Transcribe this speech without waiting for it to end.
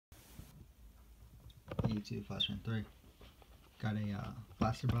YouTube, Flashman3. Got a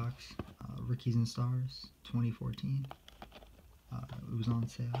blaster box, Rookies and Stars 2014. It was on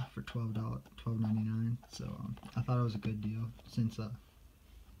sale for $12.99, so I thought it was a good deal since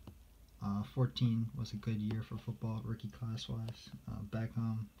 14 was a good year for football, rookie class-wise.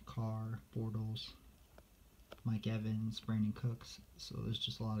 Beckham, Carr, Bortles, Mike Evans, Brandon Cooks, so there's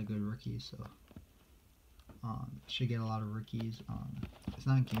just a lot of good rookies, so should get a lot of rookies. It's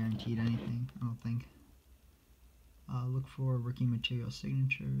not guaranteed anything, I don't think. Look for rookie material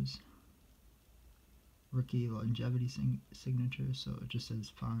signatures, rookie longevity signatures, so it just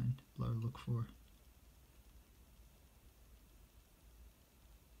says find or look for.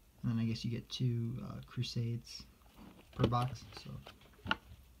 And then I guess you get 2 Crusades per box, so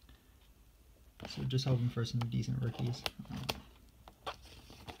just hoping for some decent rookies.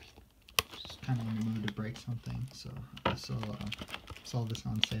 Just kind of in the mood to break something, so I saw this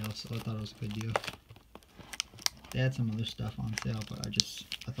on sale, so I thought it was a good deal. They had some other stuff on sale, but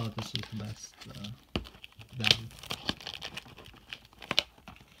I thought this was the best value.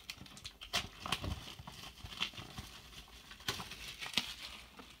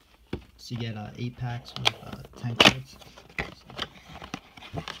 So you get 8 packs with 10 cards.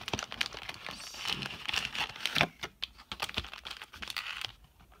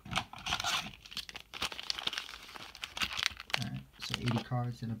 Alright, so 80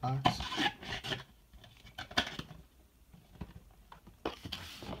 cards in a box.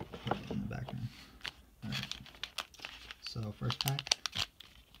 Put it in the background. Alright, so first pack.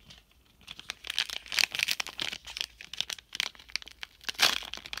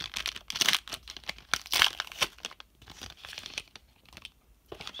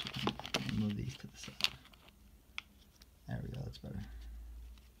 Move these to the side. There we go, that's better.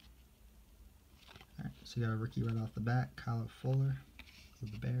 Alright, so you got a rookie right off the bat, Kyle Fuller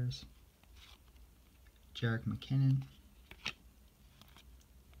of the Bears, Jerick McKinnon,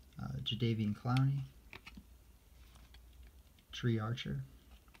 Jadeveon Clowney, Tree Archer,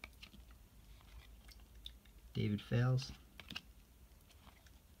 David Fales.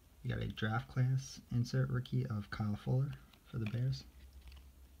 You got a draft class insert rookie of Kyle Fuller for the Bears.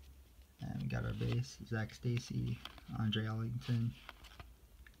 And we got our base, Zach Stacy, Andre Ellington,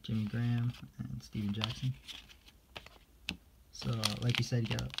 Jimmy Graham, and Steven Jackson. So, like you said,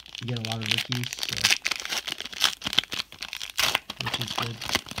 you get a lot of rookies, so, which is good.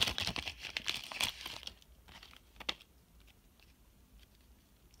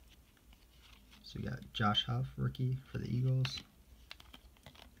 So we got Josh Huff, rookie for the Eagles.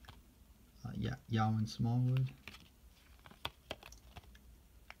 Yawin Smallwood.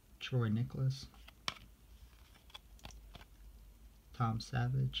 Troy Nicholas, Tom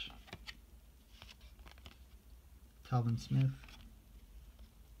Savage, Telvin Smith,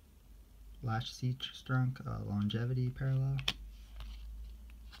 Lash Seastrunk, longevity parallel,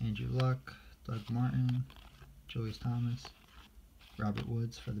 Andrew Luck, Doug Martin, Julius Thomas, Robert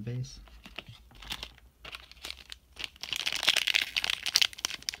Woods for the base.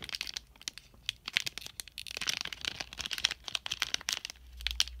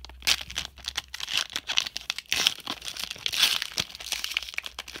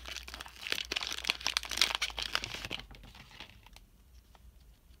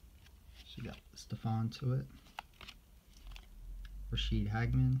 So you got Stephon Tuitt, Rashid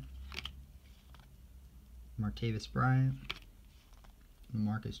Hagman, Martavis Bryant,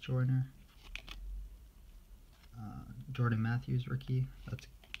 Marcus Joyner, Jordan Matthews rookie, that's a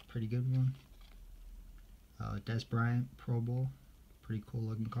pretty good one. Des Bryant Pro Bowl, pretty cool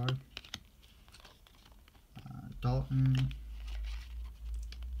looking card. Dalton,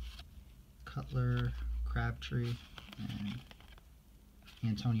 Cutler, Crabtree, and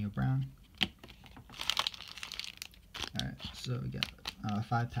Antonio Brown. Alright, so we got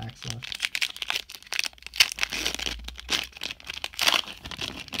 5 packs left.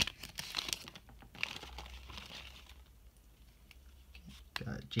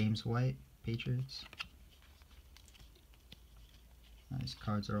 Got James White, Patriots. Nice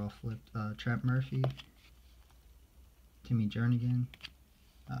cards are all flipped. Trent Murphy, Timmy Jernigan,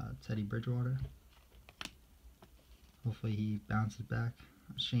 Teddy Bridgewater. Hopefully he bounces back.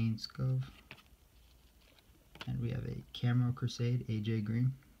 Shane Scove. And we have a Camo Crusade, AJ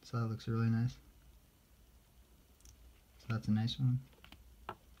Green. So that looks really nice. So that's a nice one.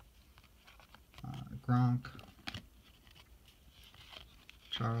 Gronk,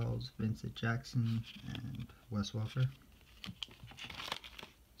 Charles, Vincent Jackson, and Wes Welker.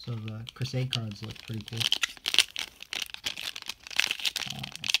 So the Crusade cards look pretty cool.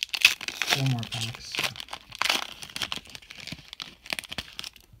 4 more packs.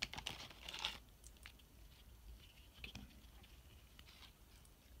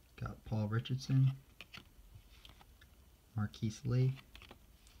 Paul Richardson, Marquise Lee,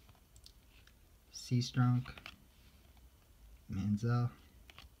 Seastrunk, Manziel,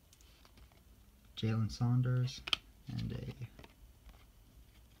 Jalen Saunders, and a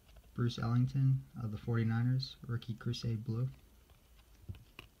Bruce Ellington of the 49ers, rookie Crusade Blue.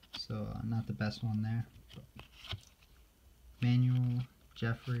 So not the best one there. But Manuel,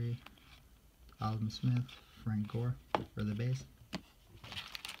 Jeffrey, Alden Smith, Frank Gore for the base.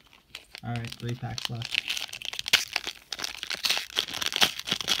 Alright, 3 packs left.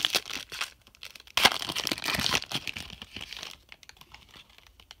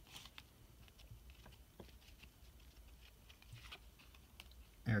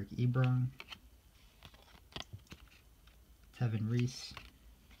 Eric Ebron, Tevin Reese,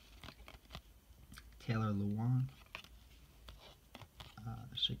 Taylor Lewan,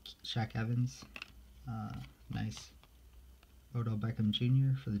 Shaq Evans, nice Odell Beckham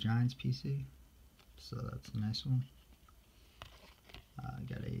Jr. for the Giants PC, so that's a nice one.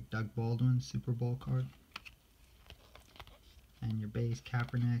 Got a Doug Baldwin Super Bowl card. And your base,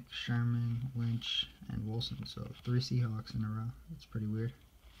 Kaepernick, Sherman, Lynch, and Wilson. So 3 Seahawks in a row. That's pretty weird.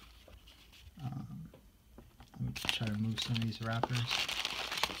 Let me try to move some of these wrappers.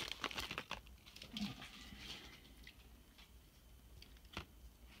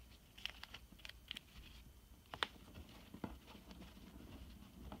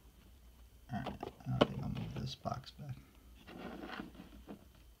 Alright, I think I'll move this box back.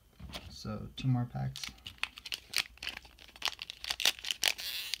 So 2 more packs.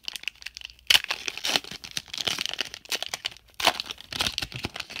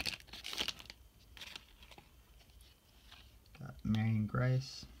 Marion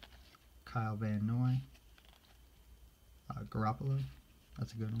Grice, Kyle Van Noy, Garoppolo,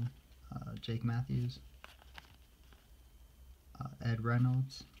 that's a good one, Jake Matthews, Ed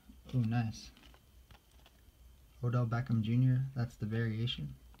Reynolds, ooh nice, Odell Beckham Jr., that's the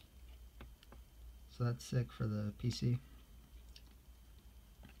variation, so that's sick for the PC,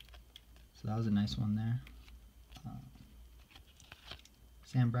 so that was a nice one there.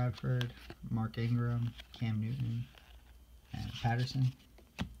 Sam Bradford, Mark Ingram, Cam Newton, and Patterson.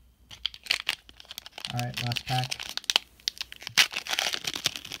 Alright, last pack.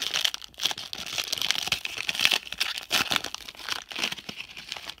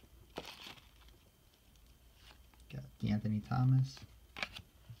 Got D'Anthony Thomas,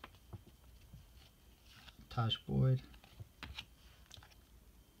 Taj Boyd,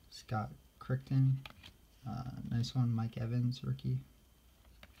 Scott Crichton, nice one, Mike Evans, rookie,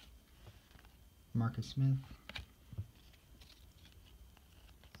 Marcus Smith,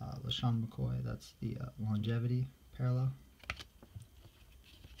 LaShawn McCoy, that's the longevity parallel.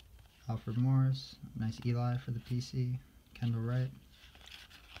 Alfred Morris, nice Eli for the PC, Kendall Wright,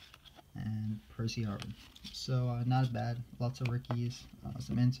 and Percy Harvin. So not bad, lots of rookies,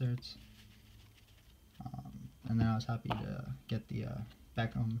 some inserts, and then I was happy to get the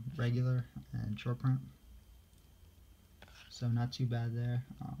Beckham regular and short print. So not too bad there.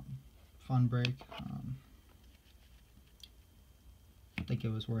 Fun break. I think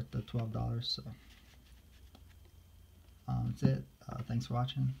it was worth the $12, so that's it. Thanks for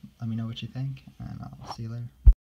watching. Let me know what you think, and I'll see you later.